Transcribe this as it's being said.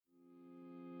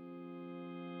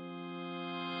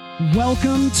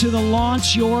Welcome to the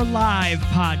Launch Your Live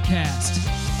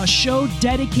podcast, a show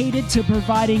dedicated to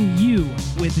providing you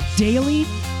with daily,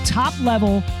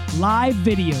 top-level live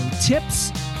video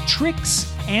tips,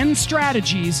 tricks, and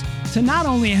strategies to not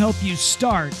only help you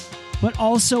start, but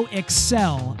also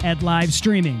excel at live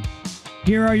streaming.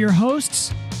 Here are your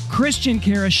hosts, Christian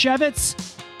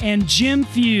Karashevitz and Jim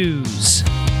Fuse.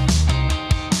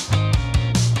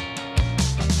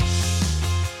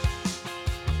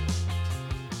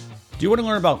 Do you want to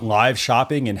learn about live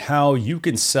shopping and how you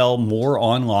can sell more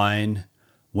online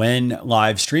when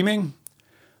live streaming?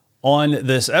 On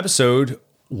this episode,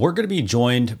 we're going to be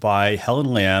joined by Helen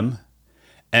Lam,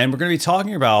 and we're going to be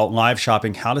talking about live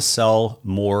shopping, how to sell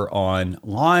more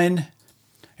online.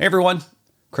 Hey everyone,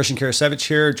 Christian Karashevitz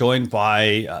here, joined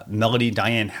by Melody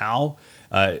Diane Howe.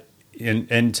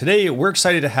 And today we're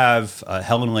excited to have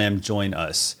Helen Lam join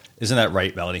us. Isn't that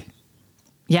right, Melody?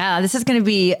 Yeah, this is going to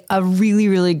be a really,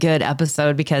 really good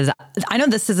episode because I know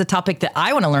this is a topic that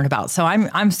I want to learn about. So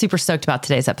I'm super stoked about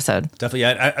today's episode. Definitely.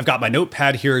 I've got my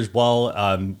notepad here as well.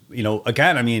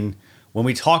 Again, when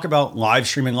we talk about live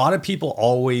streaming, a lot of people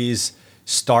always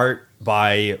start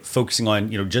by focusing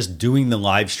on, just doing the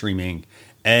live streaming,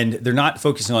 and they're not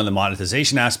focusing on the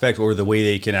monetization aspect or the way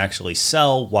they can actually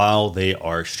sell while they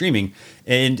are streaming.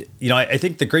 And, I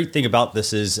think the great thing about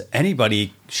this is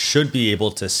anybody should be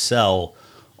able to sell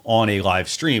on a live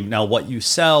stream. Now, what you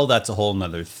sell, that's a whole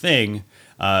nother thing.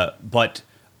 But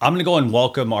I'm going to go and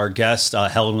welcome our guest,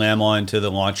 Helen Lam, on to the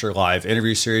Launch Your Live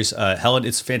interview series. Helen,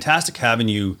 it's fantastic having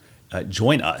you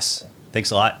join us.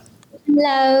 Thanks a lot.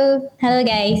 Hello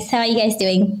guys. How are you guys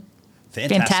doing?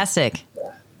 Fantastic.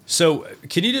 So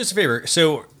can you do us a favor?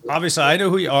 So obviously I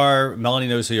know who you are. Melanie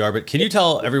knows who you are, but can you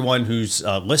tell everyone who's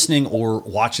listening or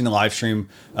watching the live stream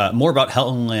more about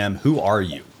Helen Lam? Who are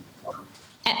you?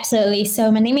 Absolutely.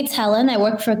 So my name is Helen. I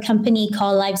work for a company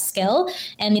called LiveScale,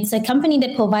 and it's a company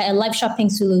that provides a live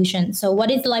shopping solution. So what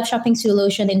is the live shopping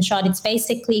solution? In short, it's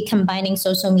basically combining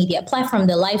social media platform,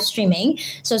 the live streaming,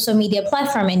 social media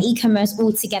platform, and e-commerce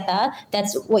all together.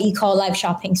 That's what you call live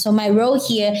shopping. So my role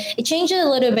here, it changed a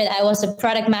little bit. I was a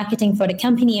product marketing for the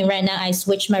company, and right now I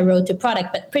switched my role to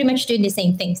product, but pretty much doing the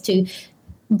same things to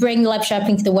bring live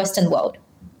shopping to the Western world.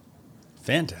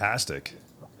 Fantastic.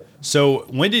 So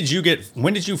when did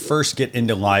you first get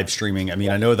into live streaming? I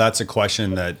mean, I know that's a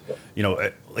question that,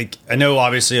 I know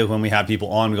obviously when we have people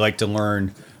on, we like to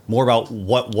learn more about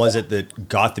what was it that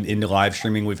got them into live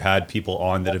streaming. We've had people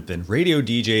on that have been radio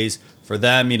DJs. For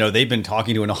them, they've been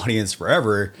talking to an audience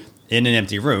forever in an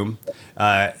empty room.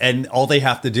 And all they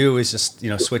have to do is just,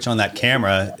 switch on that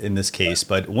camera in this case.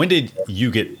 But when did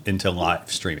you get into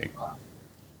live streaming?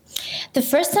 The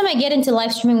first time I get into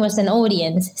live streaming was an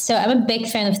audience. So I'm a big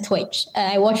fan of Twitch.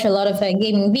 I watch a lot of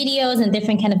gaming videos and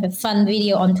different kind of a fun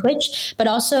video on Twitch, but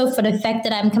also for the fact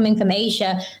that I'm coming from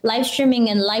Asia, live streaming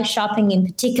and live shopping in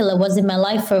particular was in my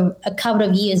life for a couple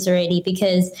of years already,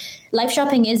 because live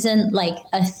shopping isn't like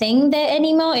a thing there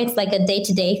anymore. It's like a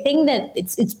day-to-day thing that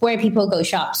it's where people go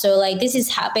shop. So like this is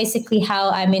how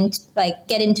I'm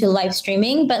get into live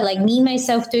streaming. But like me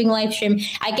myself doing live stream,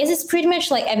 I guess it's pretty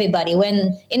much like everybody.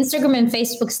 When Instagram and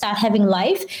Facebook start having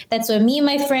live, that's when me and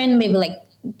my friend maybe like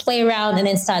play around and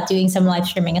then start doing some live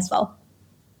streaming as well.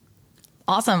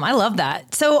 Awesome. I love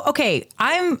that. So, okay,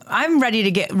 I'm ready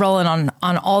to get rolling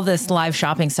on all this live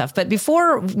shopping stuff. But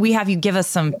before we have you give us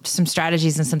some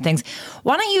strategies and some things,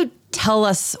 why don't you tell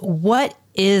us what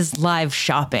is live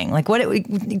shopping? Like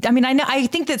I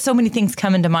think that so many things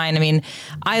come into mind. I mean,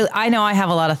 I know I have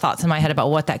a lot of thoughts in my head about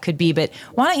what that could be, but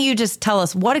why don't you just tell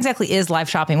us what exactly is live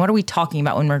shopping? What are we talking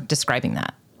about when we're describing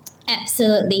that?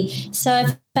 Absolutely. So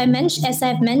as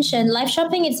I've mentioned, live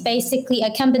shopping is basically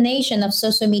a combination of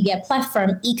social media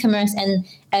platform, e-commerce,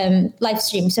 and live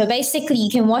stream. So basically, you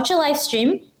can watch a live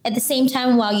stream at the same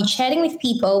time while you're chatting with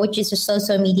people, which is a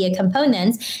social media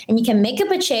component, and you can make a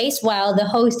purchase while the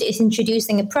host is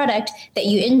introducing a product that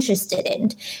you're interested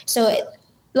in. So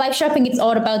live shopping, it's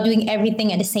all about doing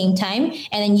everything at the same time,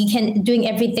 and then you can doing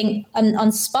everything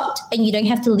on spot, and you don't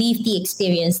have to leave the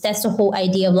experience. That's the whole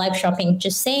idea of live shopping.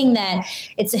 Just saying that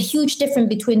it's a huge difference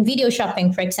between video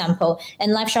shopping, for example,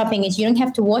 and live shopping is you don't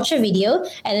have to watch a video,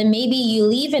 and then maybe you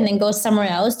leave and then go somewhere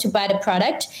else to buy the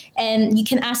product, and you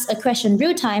can ask a question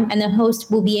real time, and the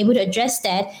host will be able to address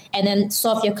that and then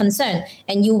solve your concern,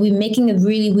 and you'll be making a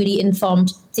really, really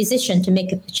informed decision to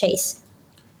make a purchase.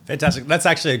 Fantastic. That's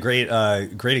actually a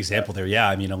great example there. Yeah.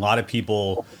 I mean, a lot of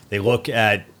people, they look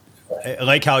at,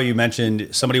 like how you mentioned,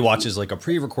 somebody watches like a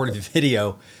pre-recorded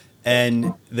video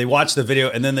and they watch the video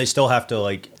and then they still have to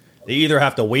like they either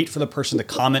have to wait for the person to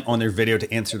comment on their video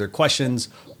to answer their questions,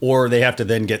 or they have to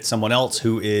then get someone else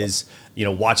who is,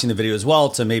 watching the video as well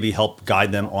to maybe help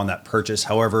guide them on that purchase.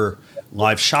 However,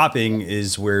 live shopping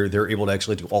is where they're able to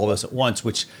actually do all this at once,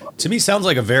 which to me sounds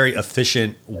like a very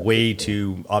efficient way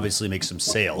to obviously make some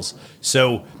sales.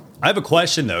 So I have a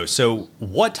question though. So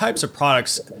what types of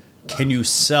products can you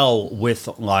sell with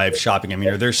live shopping? I mean,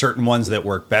 are there certain ones that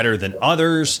work better than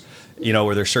others?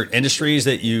 Are there certain industries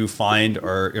that you find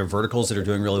are verticals that are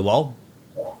doing really well?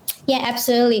 Yeah,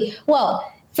 absolutely. Well,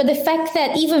 for the fact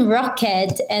that even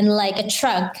Rocket and like a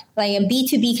truck, like a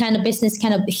B2B kind of business,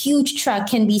 kind of huge truck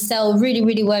can be sold really,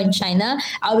 really well in China,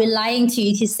 I'll be lying to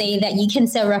you to say that you can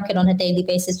sell Rocket on a daily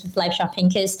basis with live shopping,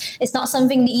 because it's not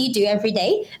something that you do every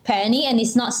day, apparently, and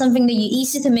it's not something that you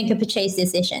easy to make a purchase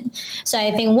decision. So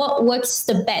I think what works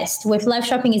the best with live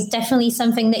shopping is definitely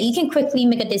something that you can quickly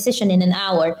make a decision in an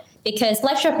hour. Because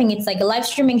live shopping, it's like a live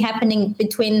streaming happening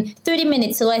between 30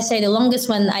 minutes. So let's say the longest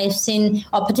one I've seen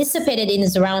or participated in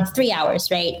is around 3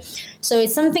 hours, right? So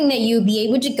it's something that you'll be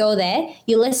able to go there.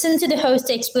 You listen to the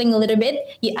host explain a little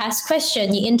bit. You ask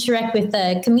questions. You interact with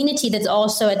the community that's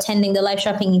also attending the live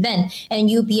shopping event.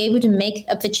 And you'll be able to make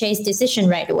a purchase decision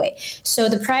right away. So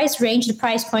the price range, the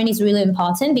price point is really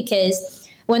important, because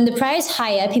when the price is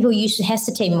higher, people usually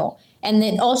hesitate more. And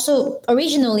then also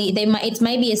originally it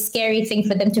might be a scary thing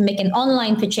for them to make an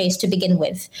online purchase to begin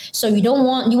with. So you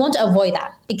want to avoid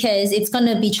that, because it's going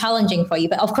to be challenging for you.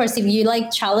 But of course, if you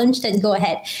like challenge, then go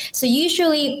ahead. So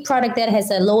usually product that has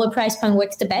a lower price point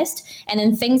works the best. And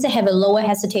then things that have a lower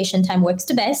hesitation time works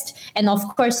the best. And of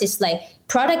course, it's like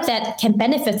product that can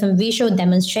benefit from visual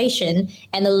demonstration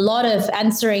and a lot of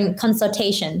answering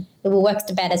consultation. It will work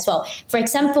the best as well. For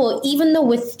example, even though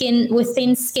within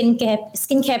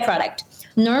skincare product,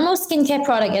 normal skincare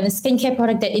product and a skincare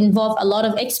product that involve a lot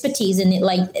of expertise in it,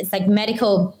 like it's like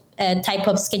medical type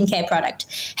of skincare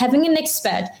product, having an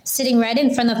expert sitting right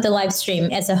in front of the live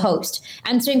stream as a host,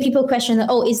 answering people questions,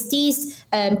 is this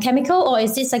chemical or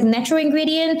is this like natural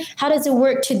ingredient? How does it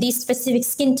work to this specific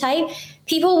skin type?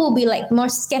 People will be like more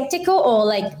skeptical or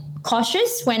like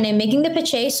cautious when they're making the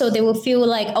purchase. So they will feel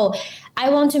like, I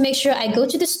want to make sure I go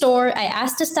to the store, I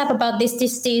ask the staff about this.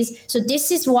 So this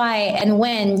is why and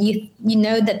when you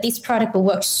know that this product will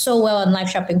work so well on live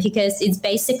shopping, because it's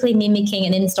basically mimicking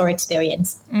an in-store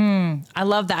experience. I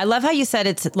love that. I love how you said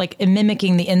it's like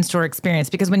mimicking the in-store experience,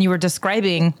 because when you were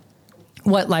describing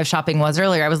what live shopping was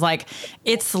earlier, I was like,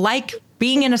 it's like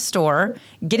being in a store,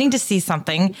 getting to see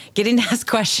something, getting to ask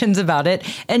questions about it,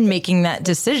 and making that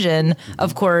decision,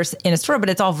 of course, in a store, but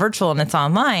it's all virtual and it's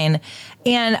online.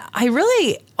 And I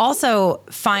really also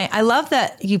I love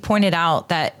that you pointed out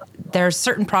that there's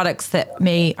certain products that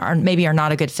maybe are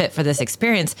not a good fit for this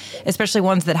experience, especially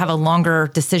ones that have a longer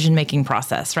decision-making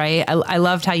process, right? I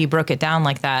loved how you broke it down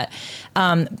like that.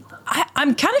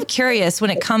 I'm kind of curious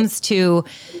when it comes to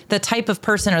the type of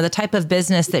person or the type of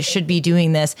business that should be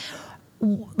doing this.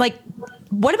 Like,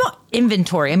 what about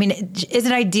inventory? I mean, is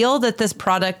it ideal that this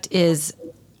product is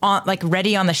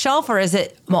ready on the shelf, or is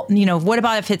it, what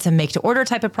about if it's a make to order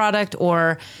type of product,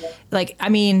 or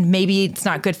maybe it's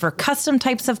not good for custom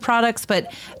types of products,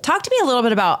 but talk to me a little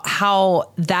bit about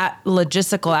how that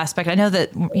logistical aspect, I know that,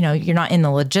 you're not in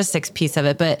the logistics piece of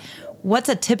it, but what's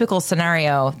a typical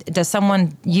scenario? Does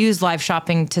someone use live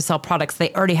shopping to sell products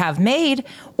they already have made,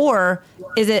 or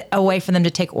is it a way for them to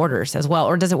take orders as well,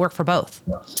 or does it work for both?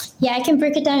 Yeah, I can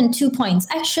break it down in 2 points.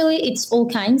 Actually, it's all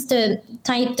kinds. The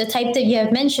type that you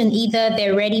have mentioned, either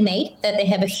they're ready-made, that they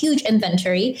have a huge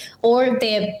inventory, or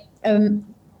they're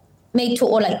made to,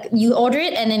 or like you order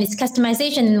it and then it's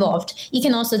customization involved. You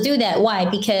can also do that. Why?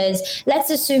 Because let's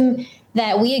assume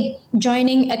that we're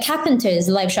joining a carpenter's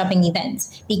live shopping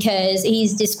event, because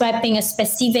he's describing a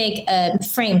specific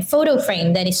photo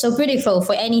frame that is so beautiful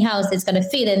for any house that's going to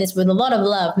fit, and it's with a lot of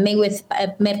love, made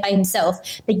by himself.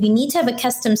 But you need to have a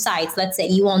custom size. Let's say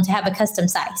you want to have a custom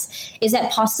size. Is that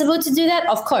possible to do that?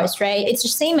 Of course, right? It's the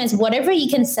same as whatever you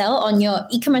can sell on your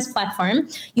e-commerce platform,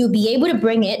 you'll be able to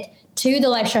bring it to the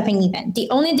live shopping event. The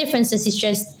only difference is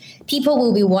just people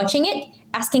will be watching it,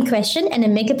 asking questions, and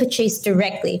then make a purchase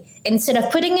directly instead of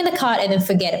putting in the cart and then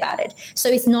forget about it. So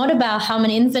it's not about how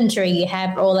many inventory you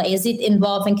have, or like, is it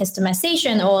involving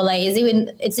customization, or like, is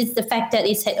it the fact that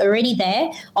it's already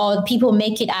there, or people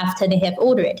make it after they have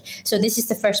ordered it. So this is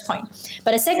the first point.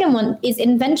 But the second one, is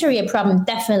inventory a problem?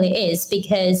 Definitely is,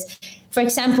 because for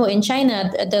example, in China,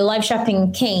 the live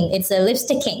shopping king, it's a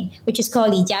lipstick king, which is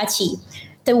called Li Jiaqi.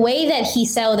 The way that he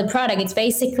sells the product, it's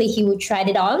basically he would try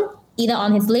it on, either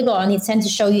on his lip or on his hand to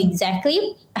show you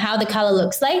exactly how the color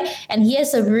looks like. And he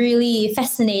has a really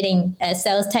fascinating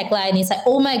sales tagline. He's like,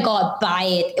 oh my God, buy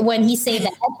it. When he say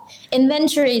that,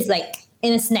 inventory is like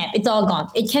in a snap, it's all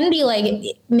gone. It can be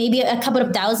like maybe a couple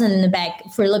of thousand in the bag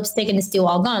for lipstick and it's still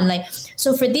all gone. Like,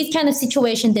 so for this kind of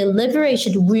situation, they leverage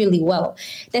it really well.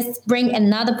 Let's bring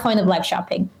another point of live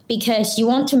shopping, because you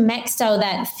want to max out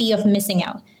that fear of missing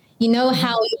out. You know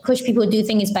how you push people to do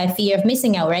things by fear of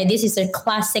missing out, right? This is a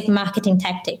classic marketing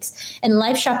tactics. And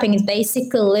live shopping is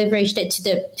basically leveraged it to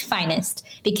the finest,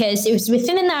 because it was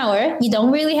within an hour. You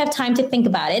don't really have time to think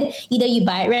about it. Either you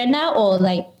buy it right now or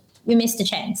like you missed the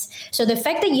chance. So the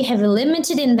fact that you have a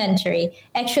limited inventory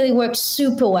actually works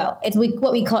super well. It's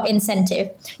what we call incentive.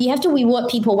 You have to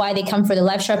reward people while they come for the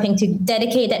live shopping to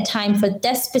dedicate that time for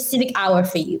that specific hour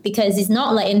for you, because it's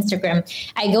not like Instagram.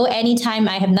 I go anytime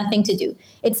I have nothing to do.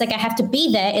 It's like I have to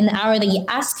be there in the hour that you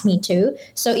ask me to.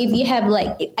 So if you have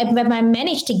like, if I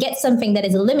manage to get something that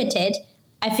is limited,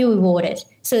 I feel rewarded.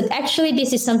 So actually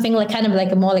this is something like kind of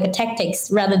like more like a tactics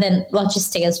rather than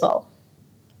logistic as well.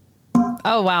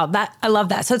 Oh, wow. I love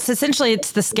that. So it's essentially,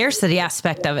 it's the scarcity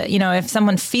aspect of it. You know, if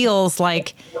someone feels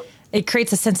like it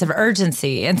creates a sense of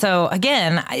urgency. And so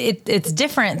again, it's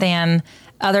different than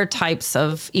other types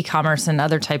of e-commerce and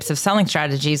other types of selling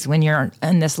strategies when you're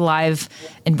in this live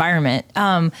environment.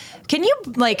 Can you,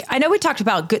 like, I know we talked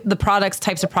about the products,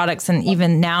 types of products, and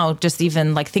even now, just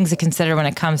even like things to consider when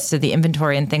it comes to the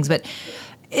inventory and things, but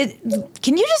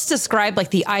can you just describe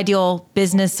like the ideal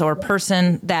business or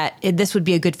person that this would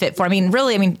be a good fit for? I mean,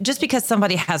 really, just because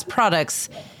somebody has products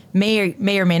may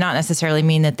or may not necessarily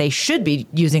mean that they should be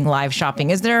using live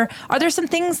shopping. Are there some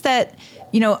things that,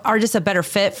 you know, are just a better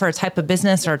fit for a type of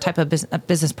business or a type of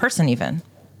business person even?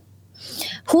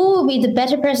 Who will be the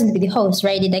better person to be the host,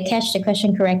 right? Did I catch the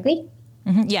question correctly?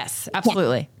 Mm-hmm. Yes,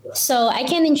 absolutely. Yeah. So I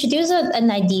can introduce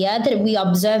an idea that we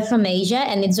observe from Asia,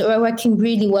 and it's working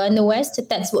really well in the West.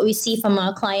 That's what we see from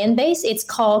our client base. It's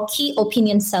called Key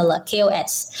Opinion Seller,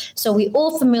 KOS. So we're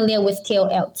all familiar with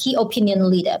KOL, Key Opinion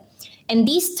Leader. And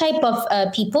these type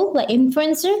of people, like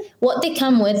influencer, what they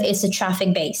come with is a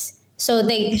traffic base. So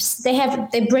they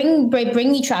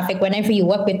bring you traffic whenever you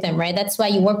work with them, right? That's why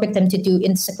you work with them to do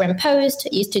Instagram post,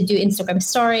 used to do Instagram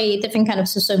story, different kind of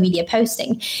social media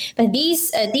posting. But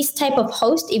these type of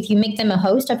host, if you make them a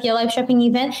host of your live shopping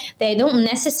event, they don't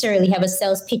necessarily have a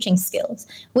sales pitching skills,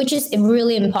 which is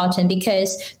really important,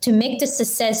 because to make the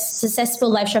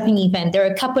successful live shopping event, there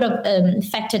are a couple of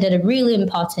factors that are really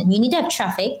important. You need to have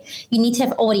traffic, you need to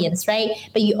have audience, right?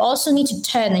 But you also need to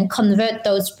turn and convert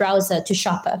those browser to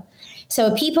shopper.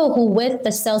 So people who with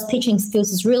the sales pitching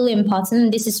skills is really important.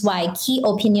 And this is why Key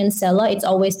Opinion Seller, it's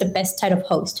always the best type of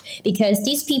host, because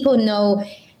these people know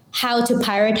how to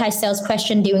prioritize sales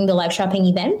question during the live shopping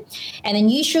event. And then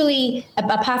usually,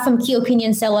 apart from Key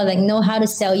Opinion Seller, like know how to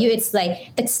sell you, it's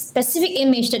like the specific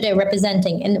image that they're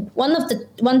representing. And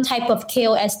one type of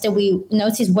KOS that we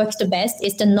notice works the best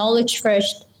is the knowledge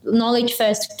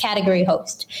first category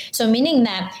host. So meaning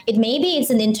that it's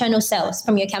an internal sales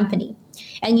from your company,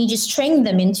 and you just train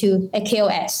them into a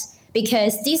KOS,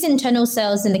 because these internal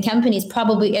sales in the company is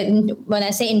probably, when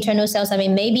I say internal sales, I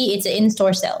mean, maybe it's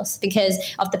in-store sales. Because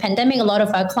of the pandemic, a lot of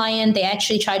our clients, they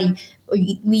actually try to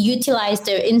we utilize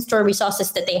the in-store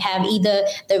resources that they have, either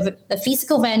the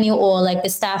physical venue or like the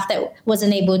staff that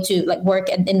wasn't able to like work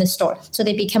in the store. So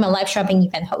they become a live shopping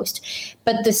event host.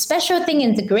 But the special thing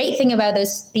and the great thing about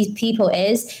these people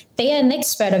is they are an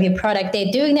expert of your product.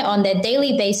 They're doing it on their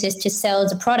daily basis to sell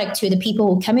the product to the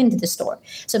people who come into the store.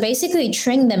 So basically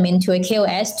train them into a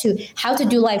KOS to how to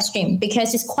do live stream,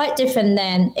 because it's quite different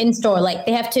than in-store. Like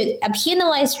they have to appear in the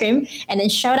live stream and then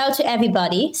shout out to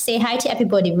everybody, say hi to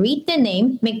everybody, read their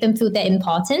name, make them feel they're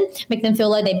important, make them feel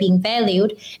like they're being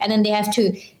valued. And then they have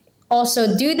to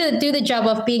also do the job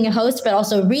of being a host, but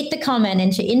also read the comment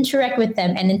and to interact with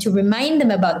them and then to remind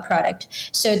them about the product.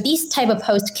 So these type of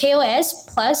host, KOS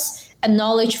plus a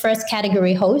knowledge first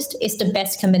category host, is the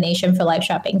best combination for live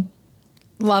shopping.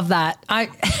 Love that.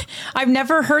 I've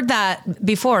never heard that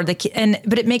before. But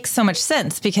it makes so much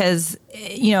sense, because,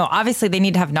 you know, obviously they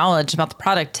need to have knowledge about the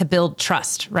product to build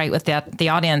trust, right, with the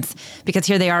audience, because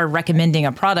here they are recommending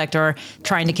a product or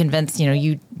trying to convince, you know,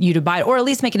 you to buy it, or at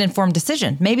least make an informed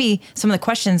decision. Maybe some of the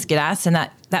questions get asked, and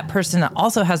that person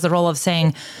also has the role of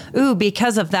saying, ooh,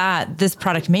 because of that, this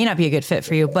product may not be a good fit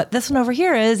for you, but this one over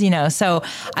here is, you know. So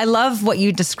I love what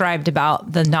you described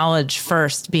about the knowledge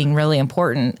first being really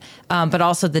important, but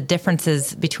also the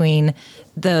differences between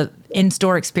the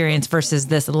in-store experience versus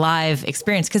this live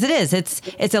experience? Because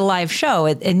it's a live show.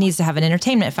 It needs to have an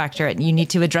entertainment factor. You need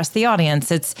to address the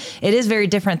audience. It is very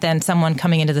different than someone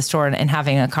coming into the store and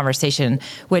having a conversation,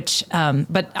 which,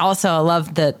 but also I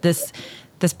love this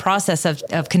process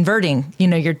of converting,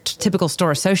 your typical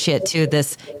store associate to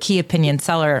this key opinion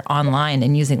seller online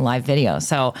and using live video.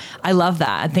 So I love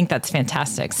that. I think that's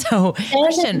fantastic. So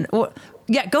question.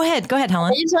 Yeah, go ahead,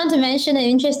 Helen. I just want to mention an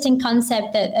interesting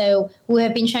concept that we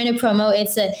have been trying to promote.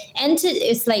 It's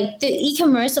like the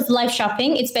e-commerce of live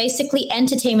shopping. It's basically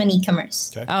entertainment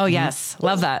e-commerce. Okay. Oh yes,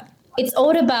 love that. It's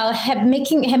all about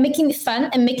making it fun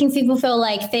and making people feel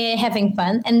like they're having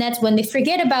fun, and that's when they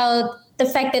forget about the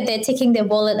fact that they're taking their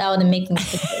wallet out and making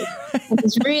it.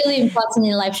 It's really important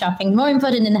in live shopping, more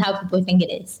important than how people think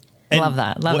it is. And love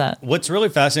that. What's really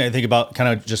fascinating, I think, about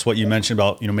kind of just what you mentioned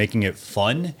about making it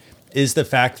fun is the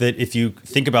fact that if you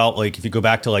think about if you go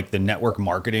back to the network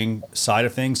marketing side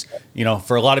of things,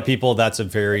 for a lot of people that's a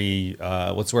very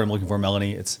what's the word I'm looking for,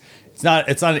 Melanie? It's not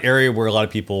an area where a lot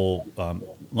of people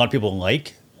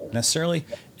like necessarily,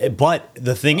 but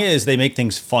the thing is they make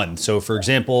things fun. So for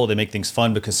example, they make things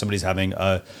fun because somebody's having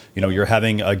you're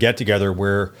having a get together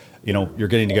where you're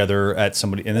getting together at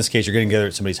somebody, in this case you're getting together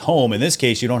at somebody's home. In this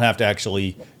case you don't have to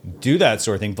actually do that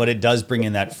sort of thing, but it does bring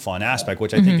in that fun aspect,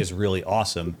 which I think is really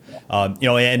awesome.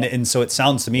 And so it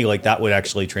sounds to me like that would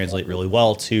actually translate really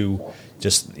well to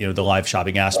just the live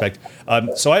shopping aspect.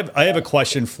 So I have a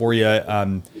question for you.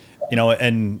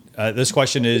 This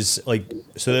question is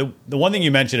so the one thing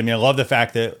you mentioned, I love the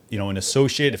fact that, an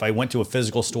associate, if I went to a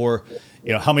physical store,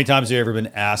 how many times have you ever been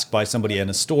asked by somebody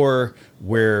in a store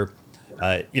where,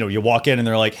 you walk in and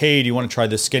they're like, hey, do you want to try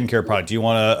this skincare product? Do you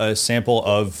want a sample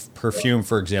of perfume,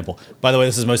 for example? By the way,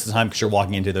 this is most of the time because you're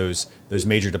walking into those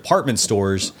major department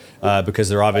stores because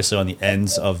they're obviously on the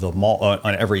ends of the mall,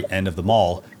 on every end of the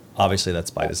mall. Obviously, that's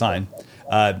by design.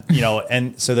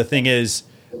 And so the thing is,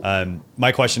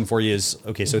 my question for you is,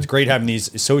 okay, so it's great having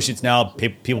these associates now,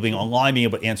 people being online, being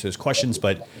able to answer those questions,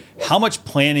 but how much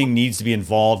planning needs to be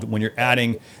involved when you're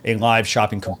adding a live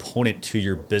shopping component to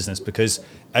your business? Because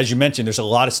as you mentioned, there's a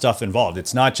lot of stuff involved.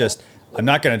 It's not just, I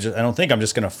don't think I'm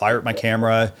just going to fire up my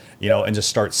camera, and just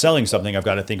start selling something. I've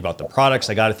got to think about the products.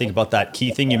 I got to think about that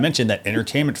key thing you mentioned, that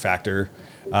entertainment factor.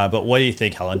 But what do you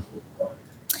think, Helen?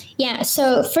 Yeah,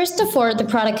 so first of all, the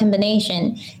product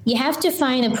combination. You have to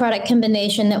find a product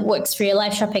combination that works for your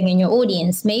live shopping and your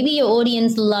audience. Maybe your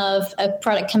audience love a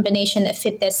product combination that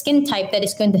fit their skin type that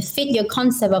is going to fit your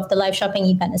concept of the live shopping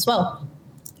event as well.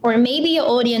 Or maybe your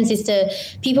audience is the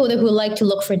people who like to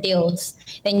look for deals.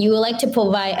 Then you would like to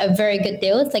provide a very good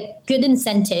deal. It's like good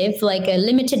incentive, like a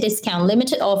limited discount,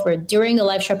 limited offer during the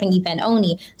live shopping event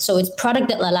only. So it's product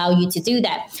that will allow you to do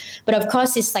that. But of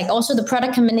course, it's also the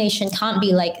product combination can't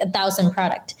be 1,000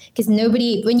 product, because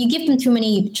when you give them too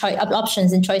many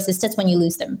options and choices, that's when you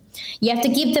lose them. You have to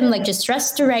give them just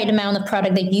the right amount of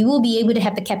product that you will be able to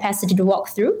have the capacity to walk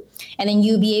through, and then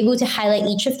you'll be able to highlight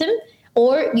each of them.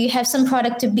 Or you have some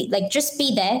product to be just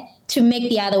be there to make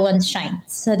the other ones shine.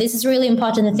 So this is really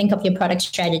important to think of your product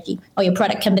strategy or your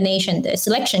product combination,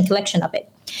 the collection of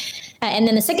it. And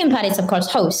then the second part is, of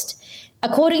course, host.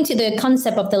 According to the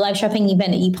concept of the live shopping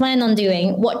event that you plan on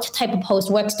doing, what type of host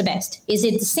works the best? Is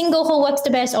it the single host works the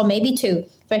best, or maybe two?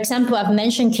 For example, I've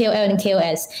mentioned KOL and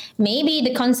KOS. Maybe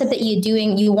the concept that you're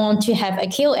doing, you want to have a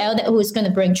KOL who is going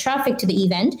to bring traffic to the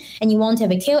event, and you want to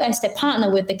have a KOS that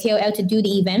partner with the KOL to do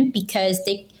the event, because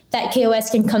that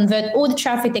KOS can convert all the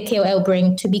traffic that KOL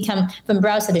bring to become from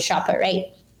browser to shopper, right?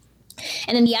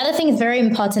 And then the other thing very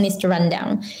important is the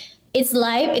rundown. It's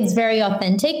live, it's very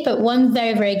authentic, but one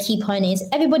very, very key point is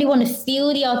everybody want to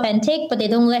feel the authentic, but they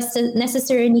don't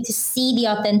necessarily need to see the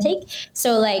authentic.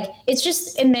 So it's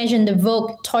just imagine the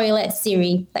Vogue toilet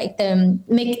series, do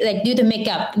the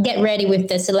makeup, get ready with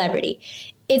the celebrity.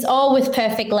 It's all with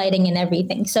perfect lighting and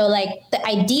everything. So the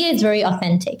idea is very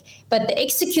authentic, but the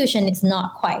execution is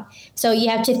not quite. So you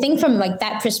have to think from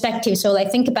that perspective. So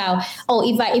think about,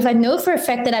 if I know for a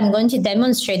fact that I'm going to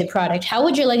demonstrate the product, how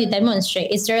would you like to demonstrate?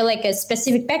 Is there a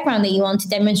specific background that you want to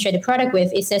demonstrate the product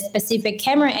with? Is there a specific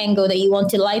camera angle that you want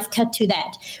to live cut to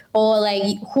that? Or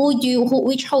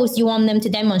which host you want them to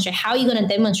demonstrate? How are you going to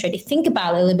demonstrate it? Think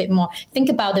about it a little bit more. Think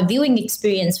about the viewing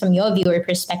experience from your viewer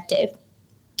perspective.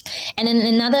 And then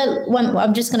another one,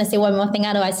 I'm just going to say one more thing,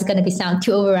 otherwise it's going to sound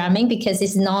too overwhelming, because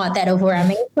it's not that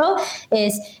overwhelming as well,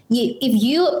 is if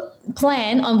you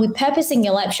plan on repurposing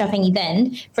your live shopping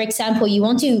event, for example, you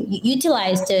want to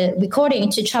utilize the recording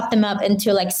to chop them up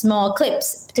into like small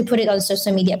clips to put it on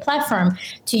social media platform,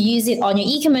 to use it on your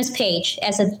e-commerce page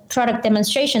as a product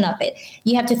demonstration of it.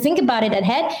 You have to think about it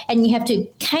ahead, and you have to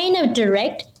kind of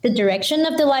direct the direction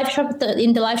of the live shop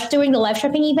during the live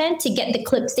shopping event to get the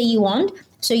clips that you want.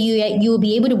 So you will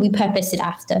be able to repurpose it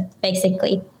after,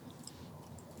 basically.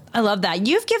 I love that.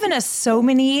 You've given us so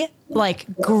many like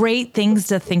great things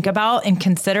to think about and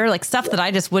consider, like stuff that I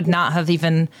just would not have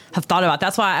even have thought about.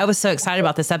 That's why I was so excited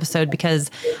about this episode, because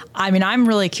I mean, I'm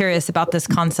really curious about this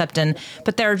concept,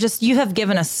 but you have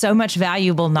given us so much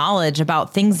valuable knowledge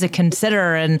about things to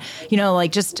consider, and, you know,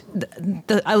 like just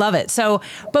I love it. So,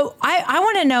 but I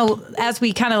want to know, as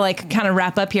we kind of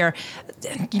wrap up here,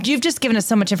 you've just given us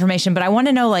so much information, but I want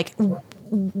to know, like,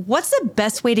 what's the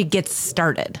best way to get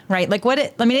started, right? Like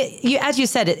as you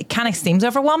said, it kind of seems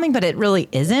overwhelming, but it really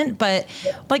isn't. But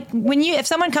like if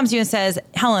someone comes to you and says,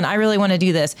 Helen, I really want to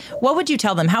do this, what would you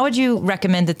tell them? How would you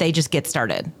recommend that they just get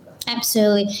started?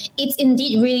 Absolutely. It's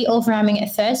indeed really overwhelming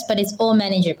at first, but it's all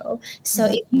manageable. So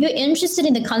if you're interested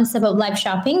in the concept of live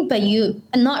shopping, but you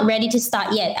are not ready to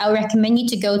start yet, I would recommend you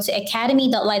to go to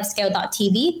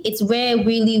academy.livescale.tv. It's where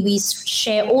really we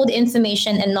share all the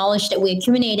information and knowledge that we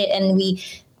accumulated, and we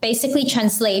basically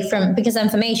translate because I'm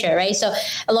from Asia, right? So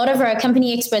a lot of our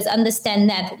company experts understand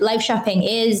that live shopping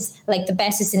is like the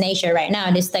best is in Asia right now.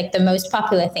 It is like the most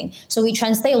popular thing. So we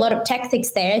translate a lot of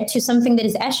tactics there to something that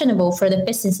is actionable for the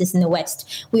businesses in the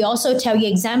West. We also tell you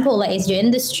example, like, is your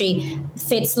industry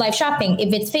fits live shopping?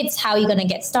 If it fits, how are you going to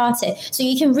get started? So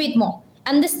you can read more,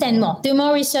 understand more, do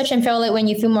more research, and feel like when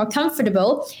you feel more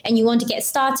comfortable and you want to get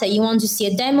started, you want to see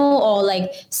a demo or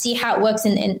like see how it works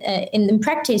in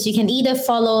practice, you can either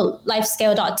follow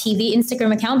livescale.tv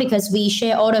Instagram account, because we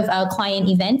share all of our client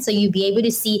events, so you'll be able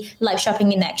to see live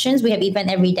shopping in actions. We have event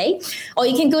every day. Or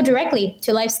you can go directly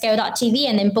to livescale.tv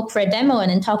and then book for a demo, and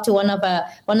then talk to one of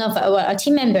our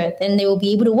team members, and they will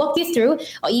be able to walk you through,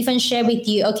 or even share with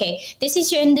you, okay, this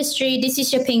is your industry, this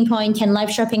is your pain point, can live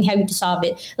shopping help you to solve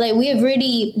it? Like, we have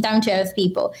really down to earth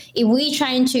people. If we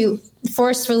trying to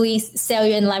forcefully sell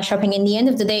you in live shopping, in the end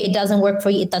of the day, it doesn't work for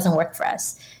you, it doesn't work for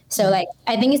us. So like,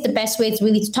 I think it's the best way is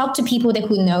really to talk to people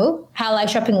who know how live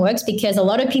shopping works, because a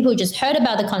lot of people just heard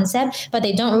about the concept, but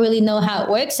they don't really know how it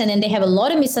works. And then they have a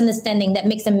lot of misunderstanding that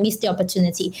makes them miss the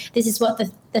opportunity. This is what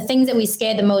the things that we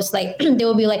scare the most. Like they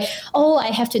will be like, oh, I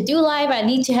have to do live. I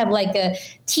need to have like a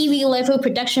TV level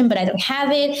production, but I don't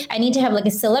have it. I need to have like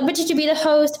a celebrity to be the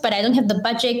host, but I don't have the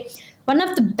budget. One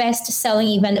of the best selling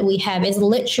event that we have is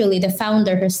literally the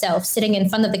founder herself sitting in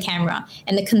front of the camera,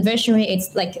 and the conversion rate is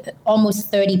like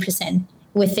almost 30%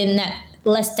 within that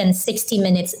less than 60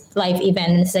 minutes live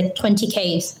event. And it's like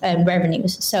 20K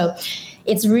revenues. So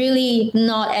it's really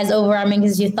not as overwhelming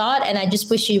as you thought. And I just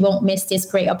wish you won't miss this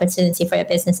great opportunity for your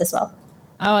business as well.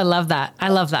 Oh, I love that. I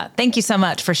love that. Thank you so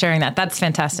much for sharing that. That's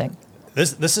fantastic.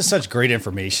 This is such great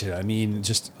information. I mean,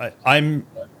 I'm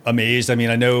amazed. I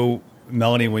mean, I know,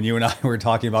 Melanie, when you and I were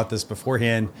talking about this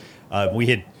beforehand, we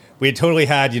had totally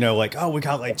had, like, oh, we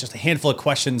got like just a handful of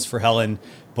questions for Helen.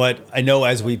 But I know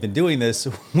as we've been doing this,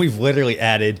 we've literally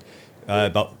added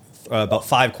about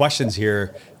 5 questions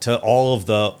here to all of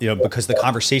the, because the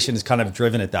conversation is kind of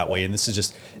driven it that way. And this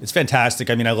is it's fantastic.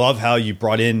 I mean, I love how you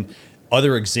brought in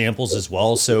other examples as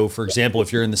well. So for example,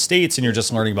 if you're in the States and you're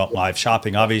just learning about live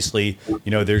shopping, obviously,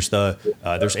 there's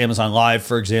Amazon Live,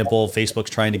 for example. Facebook's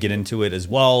trying to get into it as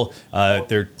well.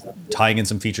 They're tying in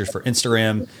some features for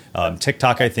Instagram.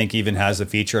 TikTok, I think, even has a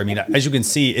feature. I mean, as you can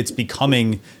see, it's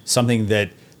becoming something that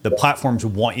the platforms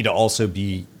want you to also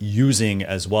be using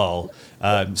as well.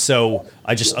 So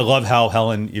I love how,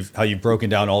 Helen, you've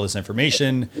broken down all this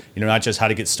information, not just how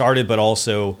to get started, but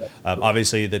also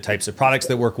obviously the types of products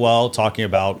that work well, talking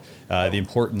about the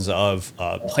importance of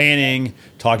planning,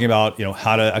 talking about,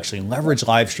 how to actually leverage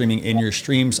live streaming in your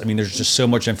streams. I mean, there's just so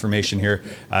much information here.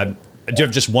 I do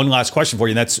have just one last question for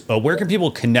you, and that's where can people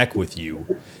connect with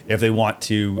you if they want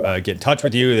to get in touch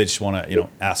with you, they just want to,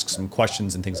 ask some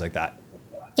questions and things like that?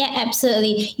 Yeah,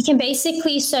 absolutely. You can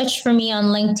basically search for me on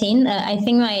LinkedIn. I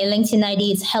think my LinkedIn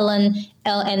ID is Helen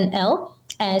LNL.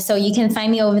 So you can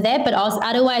find me over there. But also,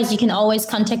 otherwise, you can always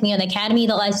contact me on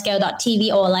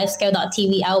academy.livescale.tv or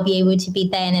livescale.tv. I'll be able to be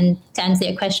there and to answer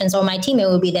your questions, or my team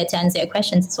will be there to answer your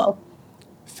questions as well.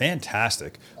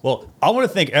 Fantastic. Well, I want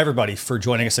to thank everybody for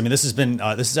joining us. I mean, this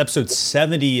is episode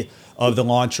 70 of the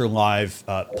Launch Your Live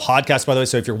podcast, by the way.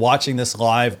 So if you're watching this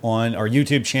live on our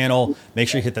YouTube channel, make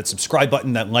sure you hit that subscribe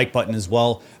button, that like button as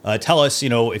well. Tell us,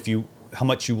 how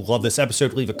much you love this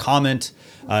episode. Leave a comment.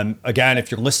 Again, if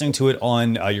you're listening to it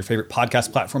on your favorite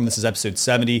podcast platform, this is episode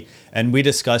 70. And we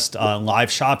discussed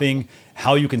live shopping,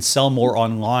 how you can sell more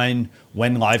online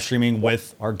when live streaming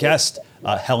with our guest,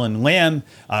 Helen Lam.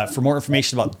 For more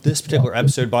information about this particular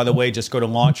episode, by the way, just go to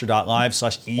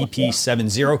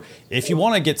launcher.live/EP70. If you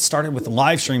want to get started with the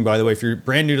live streaming, by the way, if you're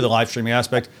brand new to the live streaming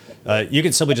aspect, you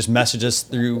can simply just message us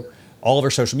through all of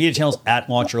our social media channels at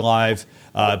Launcher Live.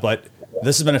 But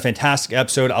this has been a fantastic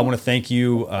episode. I want to thank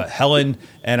you, Helen,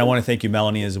 and I want to thank you,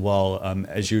 Melanie, as well,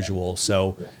 as usual.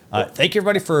 So thank you,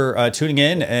 everybody, for tuning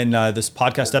in. And this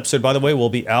podcast episode, by the way, will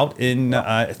be out in,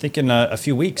 I think, in a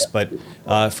few weeks. But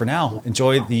for now,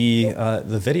 enjoy the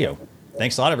video.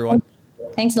 Thanks a lot, everyone.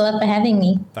 Thanks a lot for having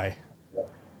me. Bye.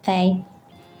 Bye.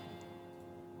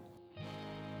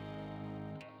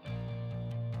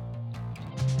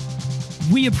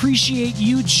 We appreciate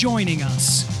you joining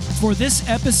us for this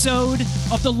episode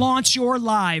of the Launch Your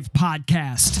Live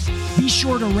podcast. Be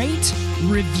sure to rate,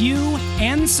 review,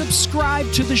 and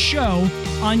subscribe to the show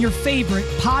on your favorite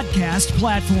podcast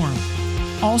platform.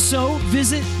 Also,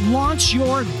 visit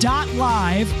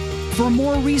launchyour.live for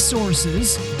more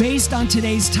resources based on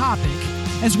today's topic,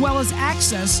 as well as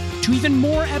access to even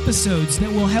more episodes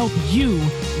that will help you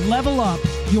level up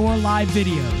your live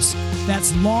videos.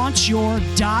 That's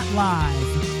launchyour.live.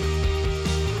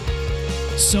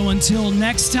 So until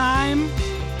next time,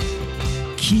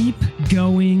 keep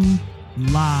going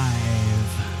live.